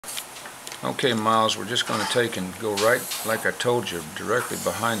Okay, Miles, we're just going to take and go right, like I told you, directly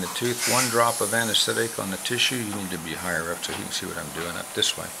behind the tooth. 1 drop of anesthetic on the tissue. You need to be higher up so you can see what I'm doing up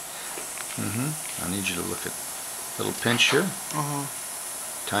this way. I need you to look at a little pinch here.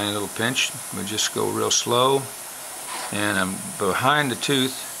 Tiny little pinch. We just go real slow. And I'm behind the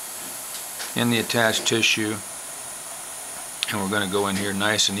tooth in the attached tissue. And we're going to go in here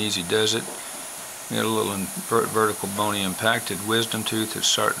nice and easy does it. We got a little vertical bony impacted wisdom tooth.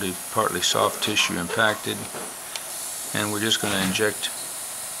 It's partly soft tissue impacted. And we're just going to inject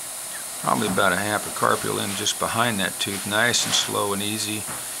probably about a half a carpule in just behind that tooth, nice and slow and easy.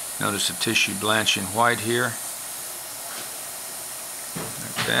 Notice the tissue blanching white here.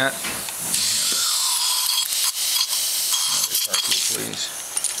 Like that. Another carpule, please.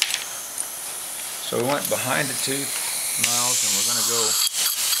 So we went behind the tooth, Miles, and we're going to go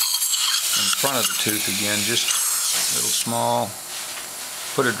in front of the tooth again, just a little small.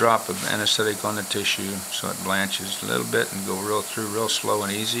 Put a drop of anesthetic on the tissue so it blanches a little bit and go real slow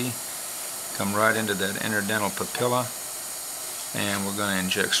and easy. Come right into that interdental papilla, and we're going to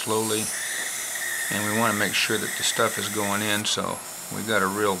inject slowly. And we want to make sure that the stuff is going in, so we got a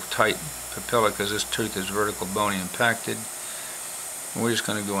real tight papilla because this tooth is vertical bony impacted. And we're just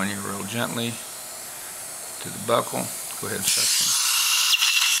going to go in here real gently to the buccal. Go ahead and suction.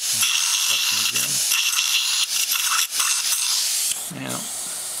 Again. Now,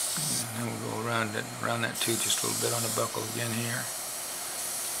 and then we'll go around that tooth just a little bit on the buccal again here.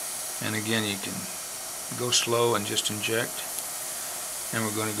 And again, you can go slow and just inject. And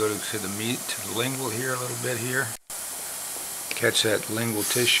we're going to go to the meat, to the lingual here a little bit here. Catch that lingual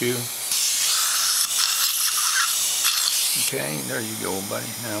tissue. Okay, there you go, buddy.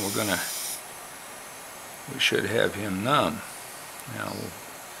 Now we should have him numb. Now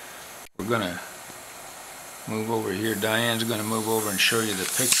we're going to move over here. Diane's going to move over and show you the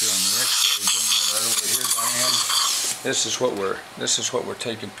picture on the X-ray. Bring that right over here, Diane. This is what we're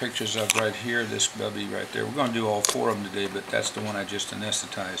taking pictures of right here. This bubby right there. We're going to do all 4 of them today, but that's the one I just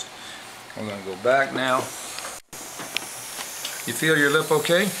anesthetized. We're going to go back now. You feel your lip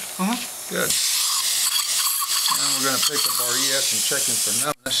okay? Good. Now we're going to pick up our ES and checking for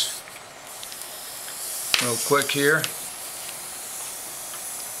numbness. Real quick here.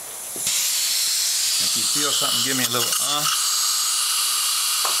 If you feel something, give me a little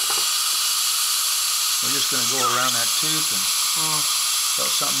We're just going to go around that tooth and felt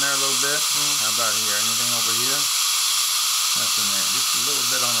something there a little bit. How about here? Anything over here? Nothing there. Just a little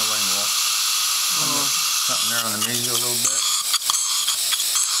bit on the lingual. Something there on the mesial a little bit.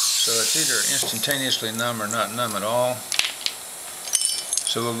 So it's either instantaneously numb or not numb at all.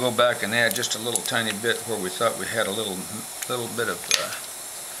 So we'll go back and add just a little tiny bit where we thought we had a little bit of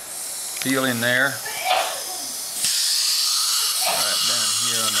feeling there. Right down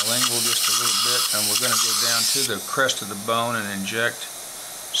here on the lingual just a little bit, and we're going to go down to the crest of the bone and inject.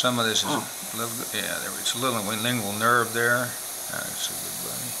 Some of this is a little, it's a little lingual nerve there. That's a good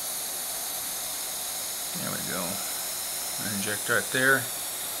buddy. There we go. Inject right there.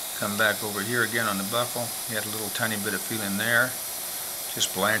 Come back over here again on the buccal. You had a little tiny bit of feeling there.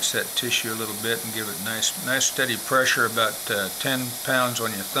 Just blanch that tissue a little bit and give it nice steady pressure, about 10 pounds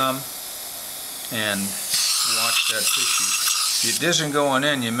on your thumb, and watch that tissue. If it isn't going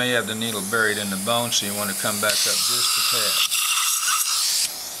in, you may have the needle buried in the bone, so you want to come back up just a tad.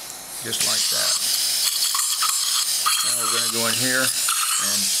 Just like that. Now we're going to go in here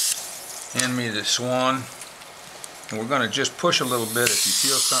and hand me the swan. And we're going to just push a little bit. If you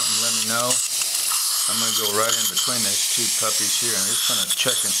feel something, let me know. I'm going to go right in between these 2 puppies here. I'm just going to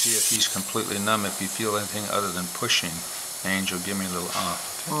check and see if he's completely numb. If you feel anything other than pushing, Angel, give me a little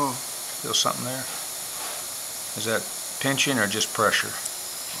Feel something there? Is that pinching or just pressure?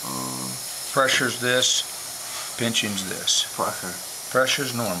 Pressure's this, pinching's this. Pressure.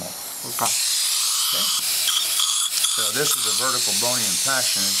 Pressure's normal. Okay. So this is a vertical bony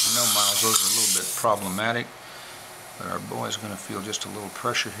impaction. As you know, Miles, those are a little bit problematic. But our boy's going to feel just a little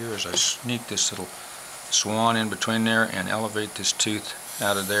pressure here as I sneak this little swan in between there and elevate this tooth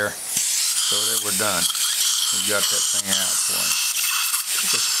out of there so that we're done. We've got that thing out for him.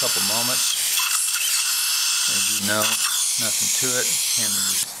 Took us a couple moments. As you know, nothing to it. Hand me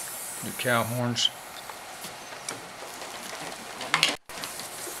the cow horns.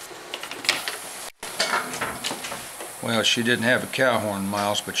 Well, she didn't have a cow horn,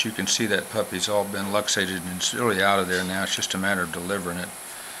 Miles, but you can see that puppy's all been luxated and it's really out of there now. It's just a matter of delivering it.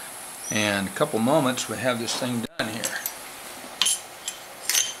 And a couple moments, we have this thing done here.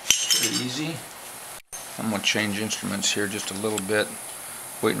 Pretty easy. I'm going to change instruments here just a little bit,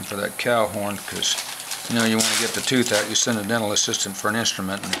 waiting for that cow horn, because You know, you want to get the tooth out, you send a dental assistant for an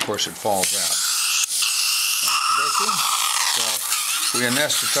instrument, and of course it falls out. So we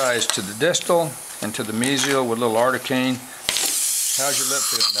anesthetize to the distal and to the mesial with a little articaine. How's your lip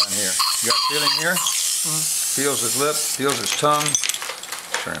feeling down here? You got feeling here? Feels his lip, feels his tongue.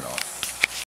 Turn it off.